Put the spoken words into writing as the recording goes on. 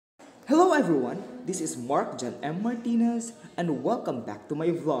Hello everyone, this is Mark John M. Martinez and welcome back to my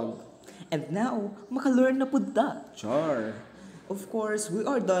vlog. And now, makalearn na pud ta. Char. Of course, we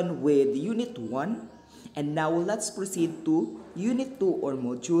are done with Unit 1 and now let's proceed to Unit 2 or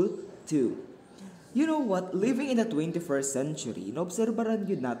Module 2. You know what? Living in the 21st century,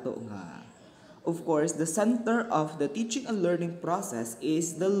 naobserbaran yun nato nga. Of course, the center of the teaching and learning process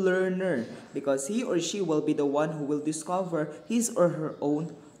is the learner because he or she will be the one who will discover his or her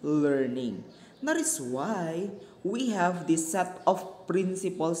own learning. That is why we have this set of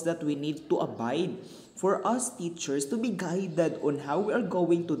principles that we need to abide for us teachers to be guided on how we are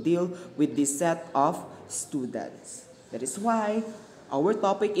going to deal with this set of students. That is why our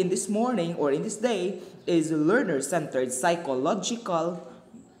topic in this morning or in this day is learner-centered psychological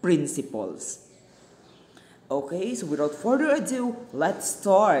principles. Okay, so without further ado, let's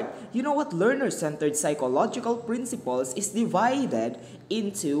start. You know what? Learner-centered psychological principles is divided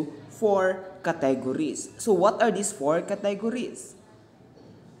into 4 categories. So what are these 4 categories?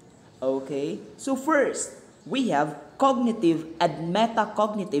 Okay, so first, we have cognitive and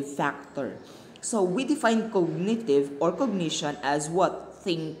metacognitive factor. So we define cognitive or cognition as what?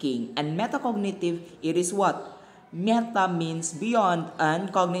 Thinking. And metacognitive, it is what? Meta means beyond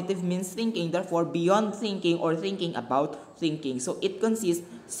and cognitive means thinking. Therefore, beyond thinking or thinking about thinking. So it consists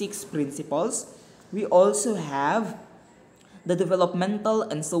 6 principles. We also have the developmental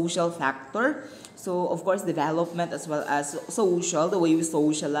and social factor. So of course, development as well as social, the way we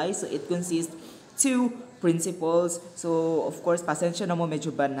socialize. So it consists 2 principles. So of course, pasensya na mo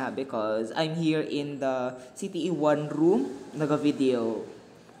medyo bana because I'm here in the CTE 1 room, naga-video.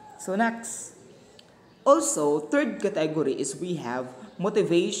 So next. Also, third category is we have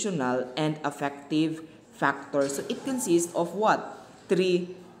motivational and affective factors. So it consists of what? 3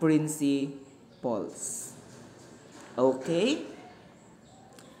 principles. Okay?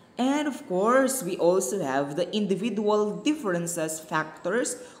 And of course, we also have the individual differences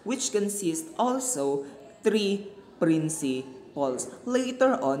factors, which consist also 3 principles.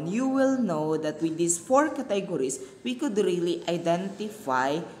 Later on, you will know that with these 4 categories, we could really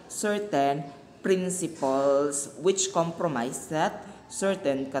identify certain principles which comprise that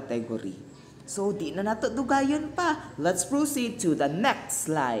certain category. So, di na nato dugayon pa. Let's proceed to the next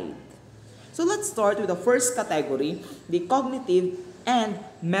slide. So, let's start with the first category, the cognitive and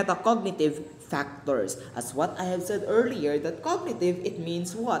metacognitive factors. As what I have said earlier, that cognitive, it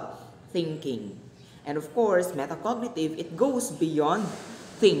means what? Thinking. And of course, metacognitive, it goes beyond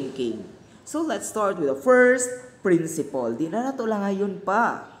thinking. So, let's start with the first principle. Di na nato lang ngayon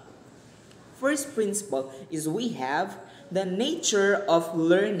pa. First principle is we have the nature of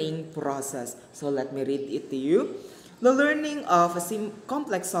learning process. So let me read it to you. The learning of a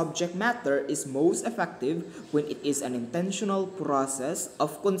complex subject matter is most effective when it is an intentional process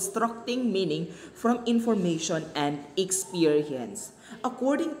of constructing meaning from information and experience.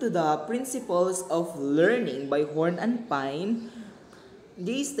 According to the principles of learning by Horn and Pine,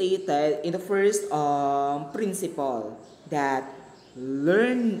 they stated in the first principle that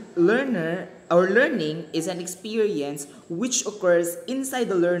learning is an experience which occurs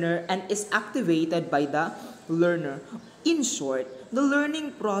inside the learner and is activated by the learner. In short, the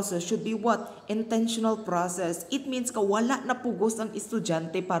learning process should be what? Intentional process. It means wala na pugos ang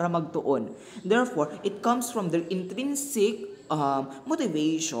estudyante para magtuon. Therefore, it comes from their intrinsic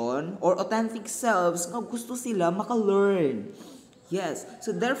motivation or authentic selves nga gusto sila maka-learn. Yes,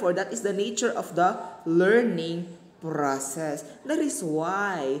 so therefore, that is the nature of the learning process. That is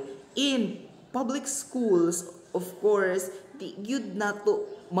why in public schools, of course, yun na to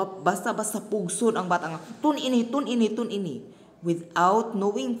basta-basta pugson ang bata nga tun ini without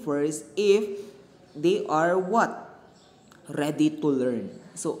knowing first if they are what? Ready to learn.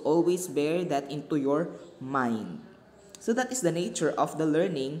 So always bear that into your mind. So that is the nature of the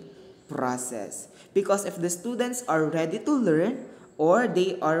learning process. Because if the students are ready to learn or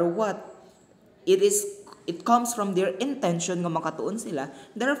they are what? It comes from their intention nga makatuon sila.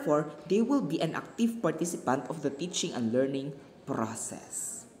 Therefore, they will be an active participant of the teaching and learning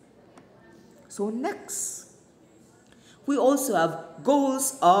process. So next, we also have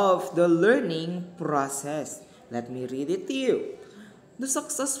goals of the learning process. Let me read it to you. The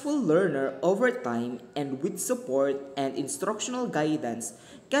successful learner over time and with support and instructional guidance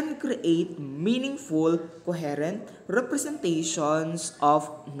can create meaningful, coherent representations of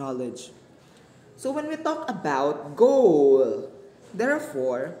knowledge. So when we talk about goal,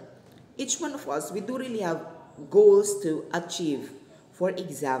 therefore, each one of us, we do really have goals to achieve. For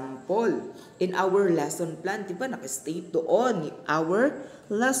example, in our lesson plan, di ba, nakastate doon our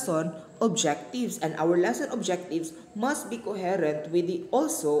lesson objectives. And our lesson objectives must be coherent with the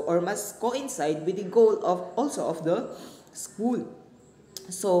also or must coincide with the goal of also of the school.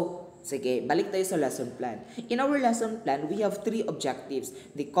 So, sige, balik tayo sa lesson plan. In our lesson plan, we have 3 objectives.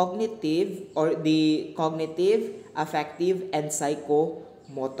 The cognitive, affective, and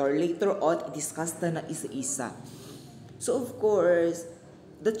psychomotor. Later on, i-discuss na isa-isa. So, of course,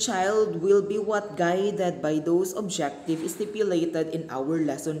 the child will be guided by those objectives stipulated in our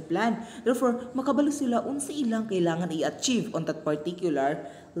lesson plan. Therefore, makabalo sila unsa ilang kailangan i-achieve on that particular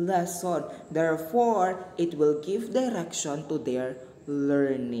lesson. Therefore, it will give direction to their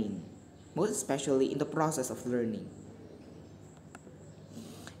learning, most especially in the process of learning.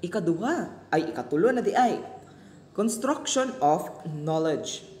 Ikatulo na di ay, construction of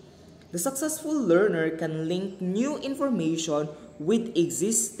knowledge. The successful learner can link new information with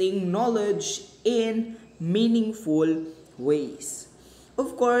existing knowledge in meaningful ways.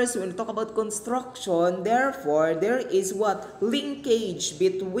 Of course, when we talk about construction, therefore, there is linkage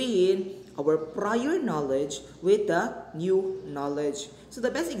between our prior knowledge with the new knowledge. So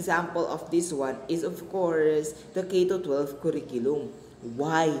the best example of this one is, of course, the K-12 curriculum.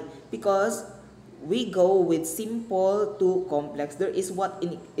 Why? Because we go with simple to complex. There is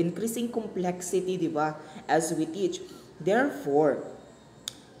increasing complexity, di ba, as we teach. Therefore,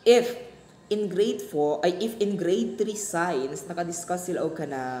 if in grade 3 science, nakadiscuss sila o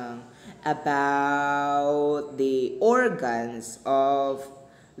kanang about the organs of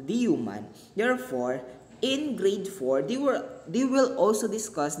the human. Therefore, in grade 4, they will also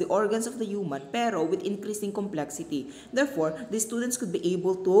discuss the organs of the human pero with increasing complexity. Therefore, the students could be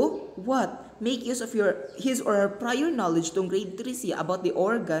able to make use of his or her prior knowledge tong grade 3 siya about the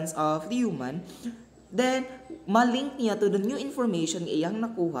organs of the human. Then, malink niya to the new information nga iyang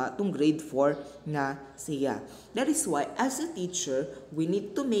nakuha tong grade 4 na siya. That is why, as a teacher, we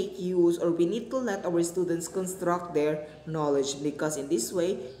need to make use or we need to let our students construct their knowledge because in this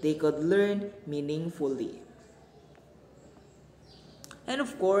way, they could learn meaningfully. And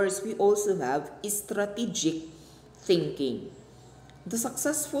of course, we also have strategic thinking. The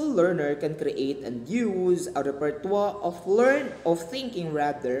successful learner can create and use a repertoire of thinking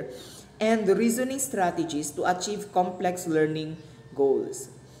and reasoning strategies to achieve complex learning goals.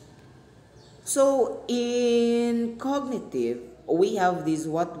 So, in cognitive, we have this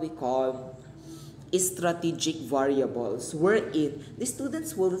what we call strategic variables, wherein the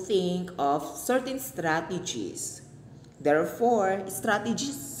students will think of certain strategies. Therefore,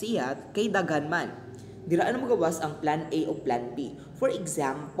 strategies siya kay daghan man. Diraan mo gawas ang plan A o plan B. For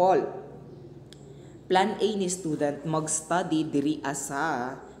example, plan A ni student mag-study diri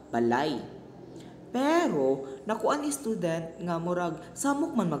sa balay. Pero, nakuha ni student nga murag,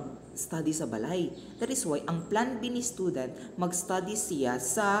 samok man mag-study sa balay. That is why, ang plan B ni student, mag-study siya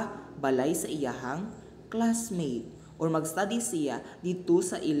sa balay sa iyahang classmate. Or mag-study siya dito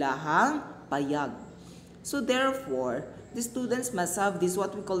sa ilahang payag. So, therefore, the students must have this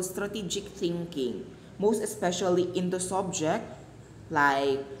what we call strategic thinking. Most especially in the subject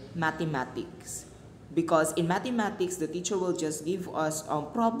like mathematics. Because in mathematics, the teacher will just give us a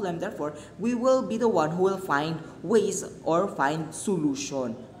problem. Therefore, we will be the one who will find ways or find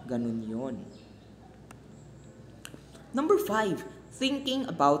solution. Ganun yun. Number 5, thinking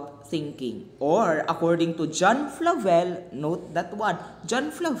about thinking. Or, according to John Flavel, note that one,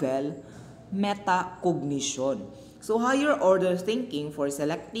 John Flavel, metacognition. So, higher order thinking for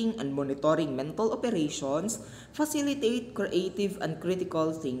selecting and monitoring mental operations facilitate creative and critical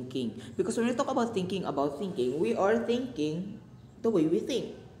thinking. Because when we talk about thinking, we are thinking the way we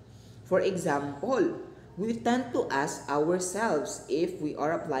think. For example, we tend to ask ourselves if we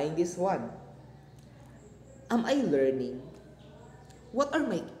are applying this one. Am I learning? What are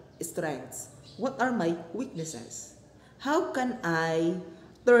my strengths? What are my weaknesses? How can I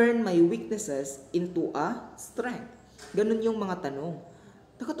turn my weaknesses into a strength? Ganun yung mga tanong.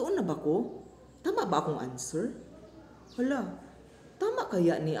 Nakatuon na ba ko? Tama ba akong answer? Hala, tama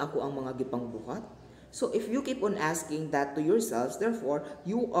kaya ni ako ang mga gipangbuhat? So if you keep on asking that to yourselves, therefore,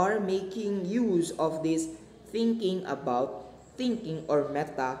 you are making use of this thinking about thinking or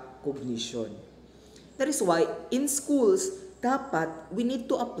metacognition. That is why in schools, dapat we need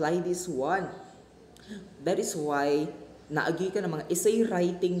to apply this one. That is why naagi ka ng mga essay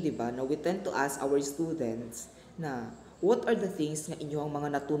writing, di ba? Na we tend to ask our students na what are the things nga inyong mga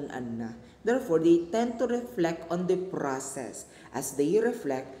natunan na. Therefore, they tend to reflect on the process. As they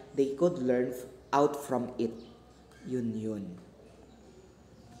reflect, they could learn out from it. Yun.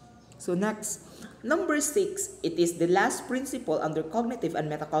 So next, Number 6, it is the last principle under cognitive and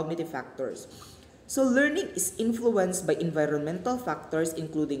metacognitive factors. So learning is influenced by environmental factors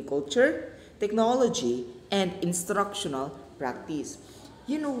including culture, technology, and instructional practice.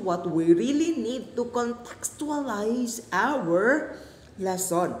 You know what? We really need to contextualize our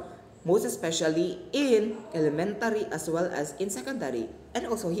lesson, most especially in elementary as well as in secondary, and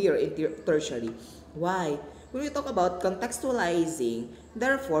also here in tertiary. Why? When we talk about contextualizing,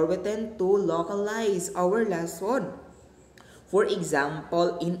 therefore we tend to localize our lesson. For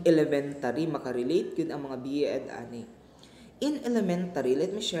example, in elementary, makarelate yun ang mga BA and ani. In elementary,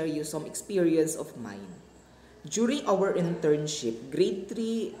 let me share you some experience of mine. During our internship, grade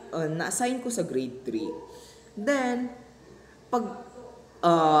 3, na-assign ko sa grade 3. Then, pag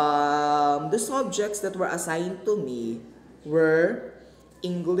the subjects that were assigned to me were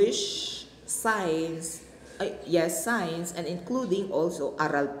English, science, science, and including also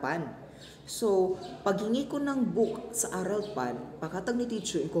Aralpan. So, paghingi ko ng book sa Aralpan, pagkatag ni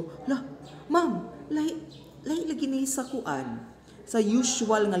teacher ko, ma'am, lagi ni sa kuan, sa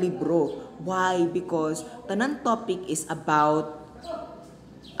usual nga libro. Why? Because tanan topic is about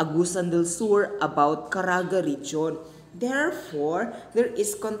Agusan del Sur, about Caraga region. Therefore, there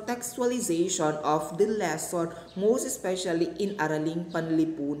is contextualization of the lesson, most especially in Araling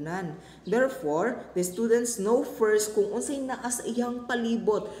Panlipunan. Therefore, the students know first kung unsay naa sa iyang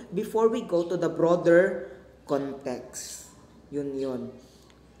palibot before we go to the broader context. Yun.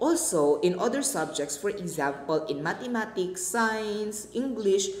 Also, in other subjects, for example, in mathematics, science,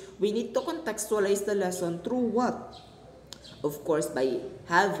 English, we need to contextualize the lesson through what? Of course, by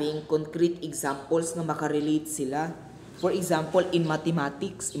having concrete examples na makarelate sila. For example, in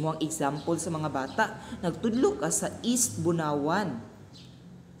mathematics, imong example sa mga bata, nagtudlo ka sa East Bunawan.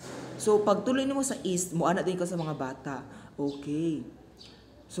 So, pagtuloy nimo sa East, muana din ka sa mga bata. Okay.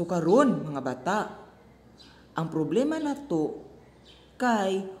 So, karon mga bata, ang problema na to,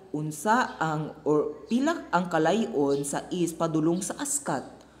 kay unsa ang or pilak ang kalayon sa East padulong sa Askat.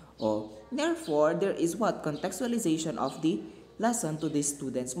 Therefore, there is what? Contextualization of the lesson to the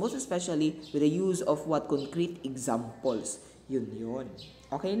students, most especially with the use of what? Concrete examples. Yun.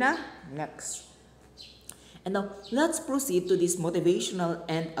 Okay na? Next. And now, let's proceed to these motivational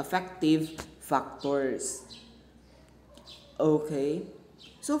and affective factors. Okay.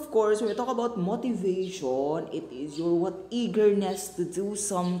 So, of course, when we talk about motivation, it is your eagerness to do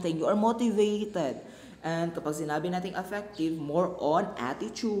something. You are motivated. And kapag sinabi nating affective, more on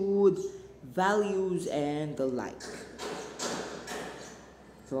attitude, values, and the like.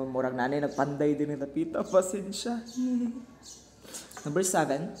 So, murag nanay nagpanday din na pita. Pasensya. Number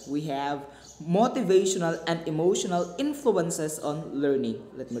 7, we have motivational and emotional influences on learning.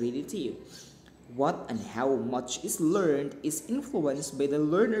 Let me read it to you. What and how much is learned is influenced by the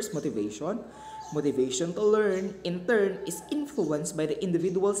learner's motivation. Motivation to learn, in turn, is influenced by the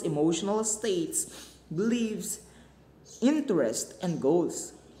individual's emotional states, beliefs, interests, and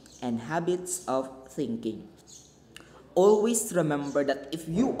goals, and habits of thinking. Always remember that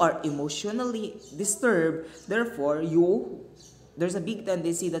if you are emotionally disturbed, therefore, there's a big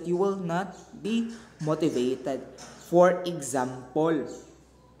tendency that you will not be motivated. For example,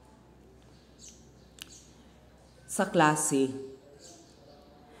 sa klase,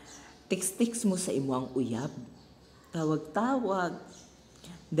 text mo sa imong uyab, tawag-tawag,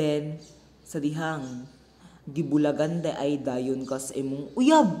 then sa dihang, gibulagan da ay dayon ka sa imong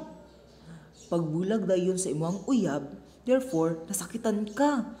uyab. Pagbulag dayon sa imong uyab, therefore, nasakitan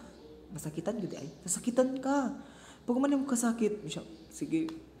ka. Nasakitan ka. Pag man mo kasakit,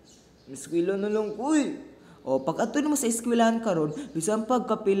 sige, eskwela na lang, uy. Pag ato mo sa eskwelahan karon, bisan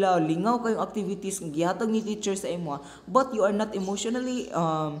pagkapila, lingaw kayong activities ng gihatag ni teacher sa imo, but you are not emotionally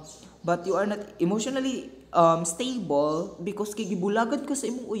stable because gibulagan ka sa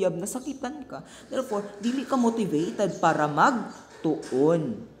imong uyab, nasakitan ka. Therefore, dili ka motivated para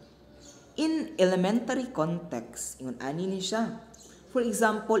magtuon. In elementary context, ingon ani ni siya. For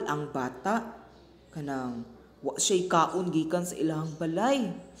example, ang bata kanang wa siya'y kaon gikan sa ilahang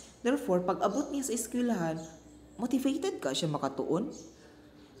balay. Therefore, pag abot niya sa eskwelahan, motivated ka siya makatuon.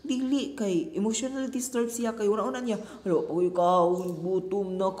 Dili kay emotionally disturbed siya kay una niya, pag kaon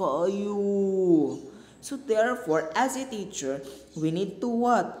gutom na kaayo. So therefore, as a teacher, we need to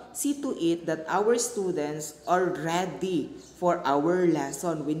what? See to it that our students are ready for our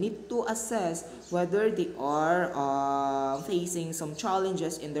lesson. We need to assess whether they are facing some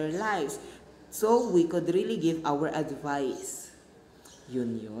challenges in their lives. So we could really give our advice.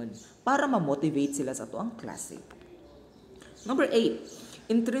 Yun. Para ma-motivate sila sa to ang klase. Number 8,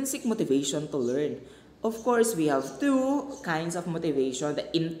 intrinsic motivation to learn. Of course, we have two kinds of motivation, the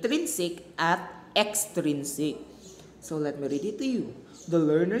intrinsic at extrinsic. So let me read it to you. The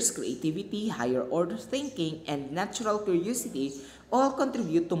learner's creativity, higher order thinking, and natural curiosity all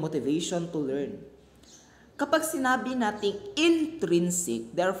contribute to motivation to learn. Kapag sinabi nating intrinsic,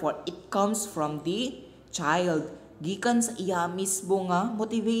 therefore, it comes from the child. Gikan sa iya mismo nga,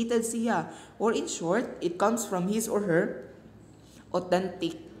 motivated siya. Or in short, it comes from his or her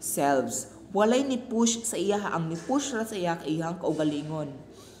authentic selves. Walay ni push sa iya, ang ni push ra sa iya iyang kaugalingon.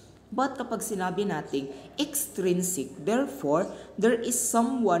 But kapag sinabi nating extrinsic, therefore, there is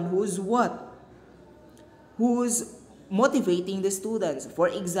someone who's what? Who's motivating the students. For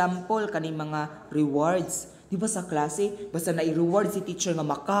example, kaning mga rewards. Di ba sa klase, basta na-reward si teacher nga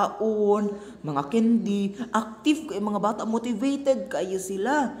makaon, mga candy, active kayo mga bata, motivated kayo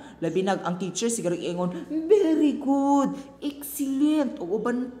sila. Labi ang teacher, siguro ingon, very good, excellent, o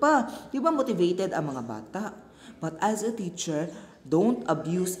uban pa. Di ba motivated ang mga bata? But as a teacher, don't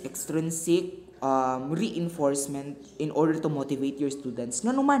abuse extrinsic reinforcement in order to motivate your students.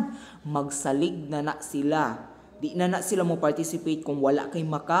 Nga naman, magsalig na sila. Di na sila mo participate kung wala kay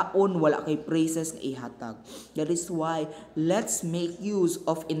makaon, wala kay praises nga ihatag. That is why, let's make use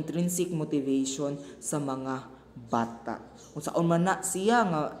of intrinsic motivation sa mga bata. Kung saan man na siya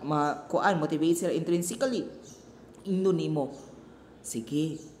nga motivate sila intrinsically, indo nimo.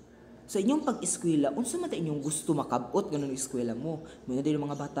 Sige, sa inyong pag-eskwela, unsa man ta inyong gusto makabot ganun eskwela mo? Mga din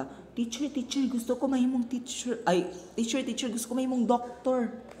mga bata, teacher, gusto ko mahimong teacher. Ay, teacher, gusto ko mahimong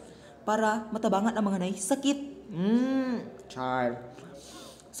doctor. Para matabangan ang mga naisakit. Char.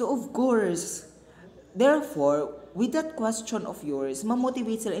 So of course, therefore, with that question of yours,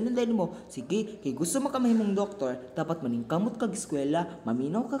 ma-motivate sila. Inandayin mo, sige, kay gusto mo ka mahimong doktor, dapat maningkamot kag eskwela,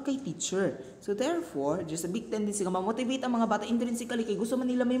 maminaw ka kay teacher. So therefore, just a big tendency nga ma-motivate ang mga bata intrinsically kay gusto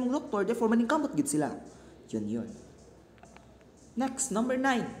man nila mahimong doktor, therefore maningkamot gid sila. Yun. Next, number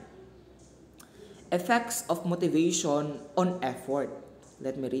 9. Effects of motivation on effort.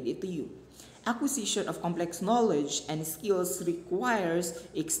 Let me read it to you. Acquisition of complex knowledge and skills requires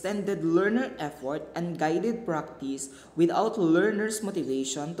extended learner effort and guided practice without learner's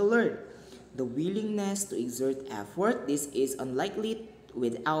motivation to learn. The willingness to exert effort, this is unlikely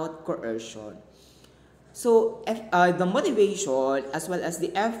without coercion. So, the motivation as well as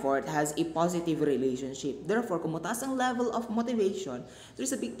the effort has a positive relationship. Therefore, kung mataas ang level of motivation, there's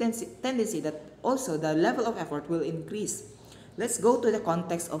a big tendency that also the level of effort will increase. Let's go to the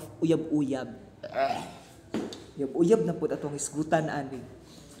context of uyab-uyab. Uyab na po itong isgutan ani.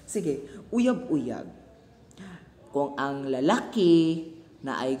 Sige, uyab-uyab. Kung ang lalaki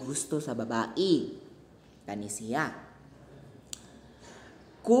na ay gusto sa babae, kani siya.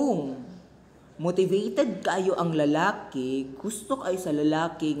 Kung motivated kayo ang lalaki, gusto kayo sa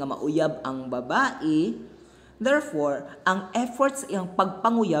lalaki nga mauyab ang babae, therefore, ang efforts iyang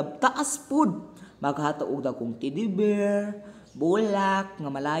pagpanguyab, taas pud. Maghataog daw kong teddy bear, bulak, nga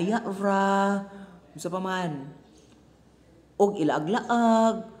malaya ra, sa paman. Og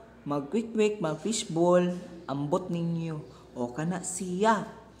ilaag-laag, mag-quick-quick, mag-fishball, ambot ninyo. O kana siya.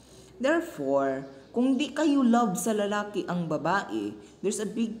 Therefore, kung di kayo love sa lalaki ang babae, there's a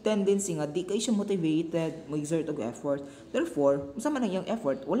big tendency nga di kayo siya motivated, mag-exert og effort. Therefore, kung man ang iyang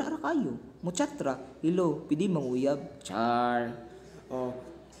effort, wala ra kayo. Muchat ra, hello, pwede manguyab. Char.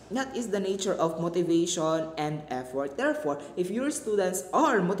 That is the nature of motivation and effort. Therefore, if your students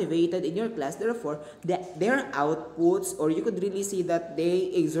are motivated in your class, therefore, their outputs, or you could really see that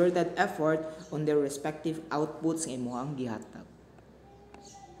they exerted effort on their respective outputs ng imuhang gihatag.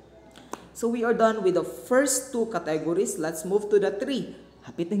 So we are done with the first two categories. Let's move to the 3.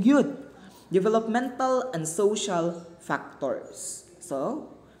 Hapit ng yun. Developmental and social factors. So,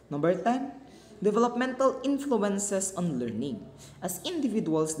 number 10. Developmental influences on learning. As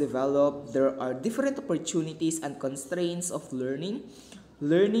individuals develop, there are different opportunities and constraints of learning.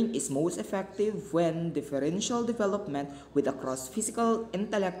 Learning is most effective when differential development with across physical,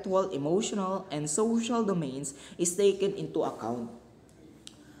 intellectual, emotional, and social domains is taken into account.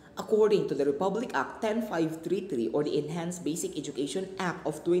 According to the Republic Act 10533 or the Enhanced Basic Education Act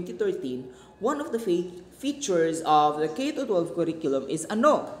of 2013, one of the features of the K-12 curriculum is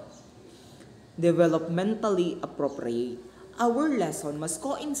developmentally appropriate. Our lesson must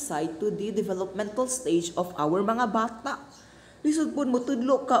coincide to the developmental stage of our mga bata. Lisod po mo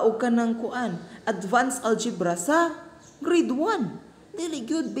tudlo ka o kanang kuan, advanced algebra sa grade 1. Dili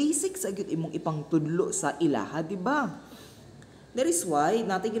good basics agad imong ipang tudlo sa ilaha, di ba? That is why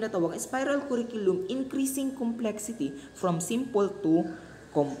natin ginatawag spiral curriculum, increasing complexity from simple to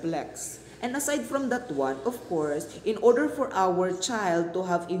complex. And aside from that one, of course, in order for our child to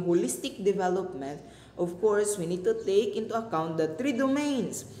have a holistic development, of course, we need to take into account the three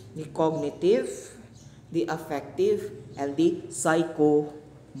domains: the cognitive, the affective, and the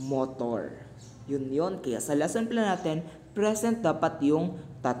psychomotor. Yun. Kaya sa lesson plan natin, present dapat yung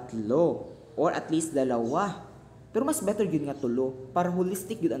tatlo or at least dalawa. Pero mas better yun nga tulo para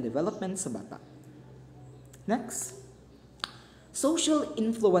holistic yun ang development sa bata. Next. Social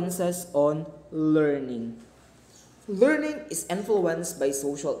influences on learning. Learning is influenced by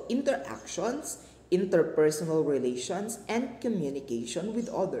social interactions, interpersonal relations, and communication with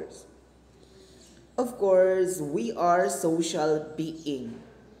others. Of course, we are social being.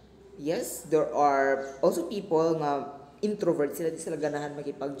 Yes, there are also people nga introvert sila, di sila ganahan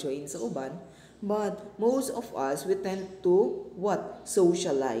makipag-join sa uban. But most of us, we tend to what?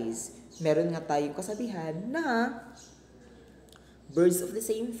 Socialize. Meron nga tayong kasabihan na birds of the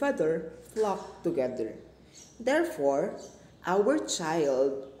same feather flock together. Therefore, our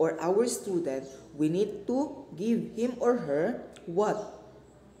child or our student, we need to give him or her what?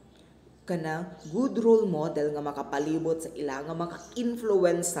 Kana good role model nga makapalibot sa ila, nga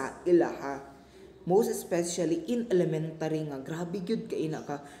maka-influence sa ila ha. Most especially in elementary nga, grabe gyud kay na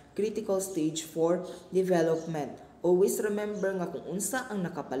ka critical stage for development. Always remember nga kung unsa ang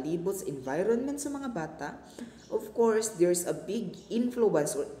nakapalibot sa environment sa mga bata, of course, there's a big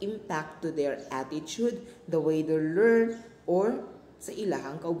influence or impact to their attitude, the way they learn, or sa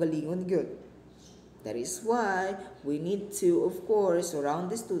ilahang kaugalingon gyud. That is why we need to, of course, surround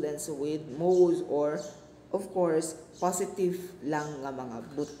the students with most or, of course, positive lang nga mga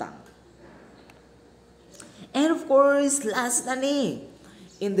butang. And of course, last na ni,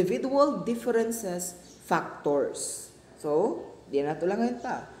 individual differences factors. So, di na ito lang ngayon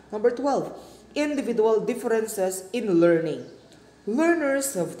ta. Number 12, individual differences in learning.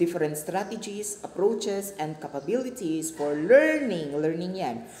 Learners have different strategies, approaches, and capabilities for learning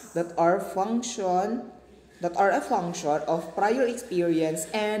yan, that are a function of prior experience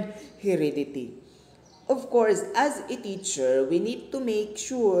and heredity. Of course, as a teacher, we need to make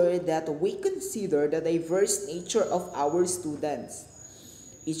sure that we consider the diverse nature of our students.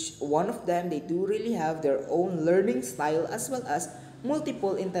 Each one of them, they do really have their own learning style as well as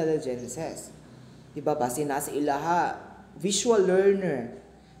multiple intelligences. Diba, base na sa ilaha, visual learner,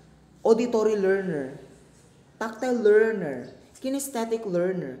 auditory learner, tactile learner, kinesthetic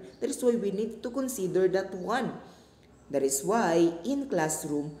learner. That is why we need to consider that one. That is why in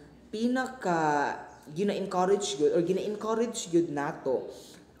classroom, gina-encourage yun nato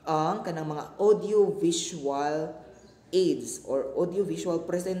ang kanang mga audio-visual aids or audio-visual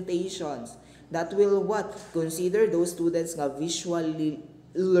presentations that will what? Consider those students nga visually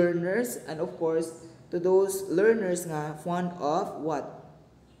learners, and of course, to those learners nga fond of what?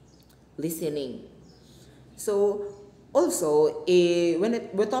 Listening. So, also, when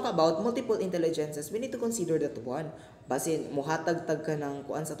we talk about multiple intelligences, we need to consider that one. Basin, muhatag-tag ka ng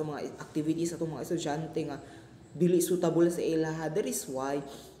kuan sa itong mga activities sa itong mga estudyante nga dili suitable sa ilaha. That is why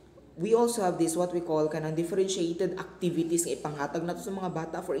we also have this what we call kanang differentiated activities nga ipanghatag nato sa mga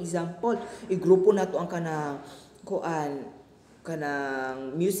bata. For example, igrupo nato ang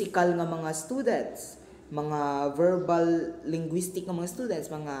kanang musical nga mga students, mga verbal linguistic nga mga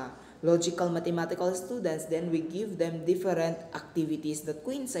students, mga logical mathematical students. Then we give them different activities that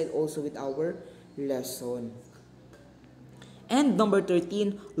coincide also with our lesson. And number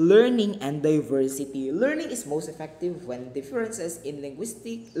 13, learning and diversity. Learning is most effective when differences in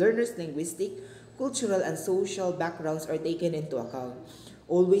learners' linguistic, cultural, and social backgrounds are taken into account.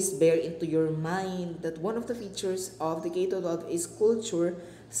 Always bear into your mind that one of the features of the K-12 is culture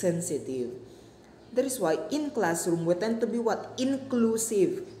sensitive. That is why in classroom, we tend to be what?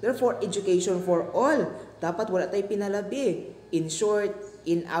 Inclusive. Therefore, education for all. Dapat wala tayo pinalabi. In short,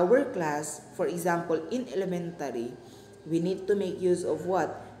 in our class, for example, in elementary, we need to make use of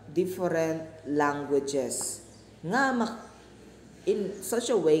what? Different languages. In such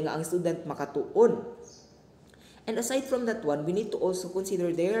a way nga ang student makatuon. And aside from that one, we need to also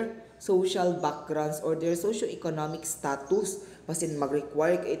consider their social backgrounds or their socio-economic status. Basin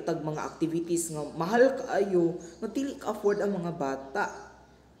mag-require ka itag mga activities nga mahal kaayo, matili ka afford ang mga bata.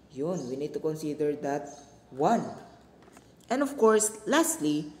 Yun, we need to consider that one. And of course,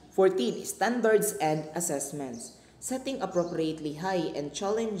 lastly, 14, standards and assessments. Setting appropriately high and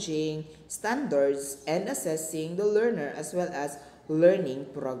challenging standards and assessing the learner as well as learning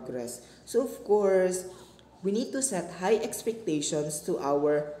progress. So of course, we need to set high expectations to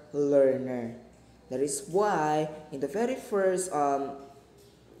our learner. That is why in the very first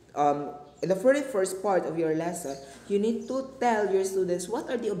part of your lesson, you need to tell your students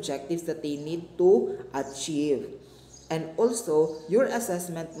what are the objectives that they need to achieve. And also, your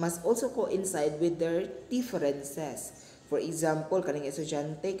assessment must also coincide with their differences. For example, kaning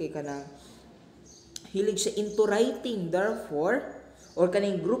estudyante kay kanang hilig siya into writing, therefore, or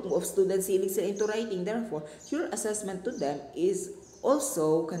kaning group of students hilig sila into writing, therefore, your assessment to them is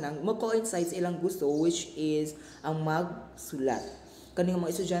also kanang mag-coincide sa ilang gusto, which is ang magsulat. Kaning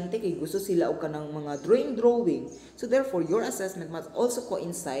mga estudyante kay gusto sila og kanang mga drawing. So therefore, your assessment must also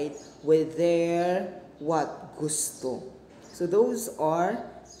coincide with their what gusto. So those are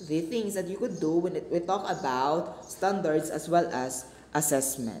the things that you could do when we talk about standards as well as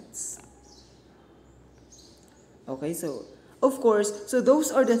assessments. Okay, so of course, so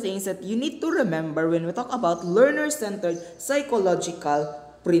those are the things that you need to remember when we talk about learner-centered psychological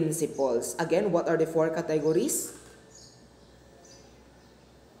principles. Again, what are the 4 categories?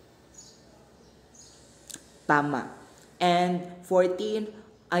 Tama. And 14,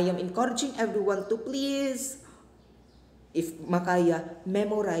 I am encouraging everyone to please, if makaya,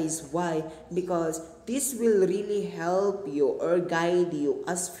 memorize. Why? Because this will really help you or guide you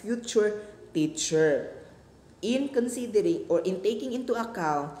as future teacher in considering or in taking into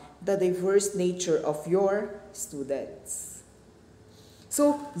account the diverse nature of your students.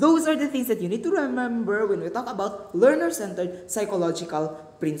 So, those are the things that you need to remember when we talk about learner-centered psychological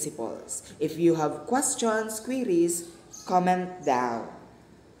principles. If you have questions, queries, comment down.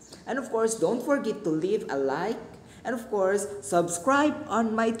 And of course, don't forget to leave a like. And of course, subscribe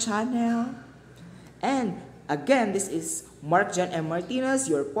on my channel. And again, this is Mark John M. Martinez,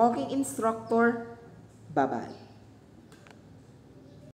 your walking instructor. Bye-bye.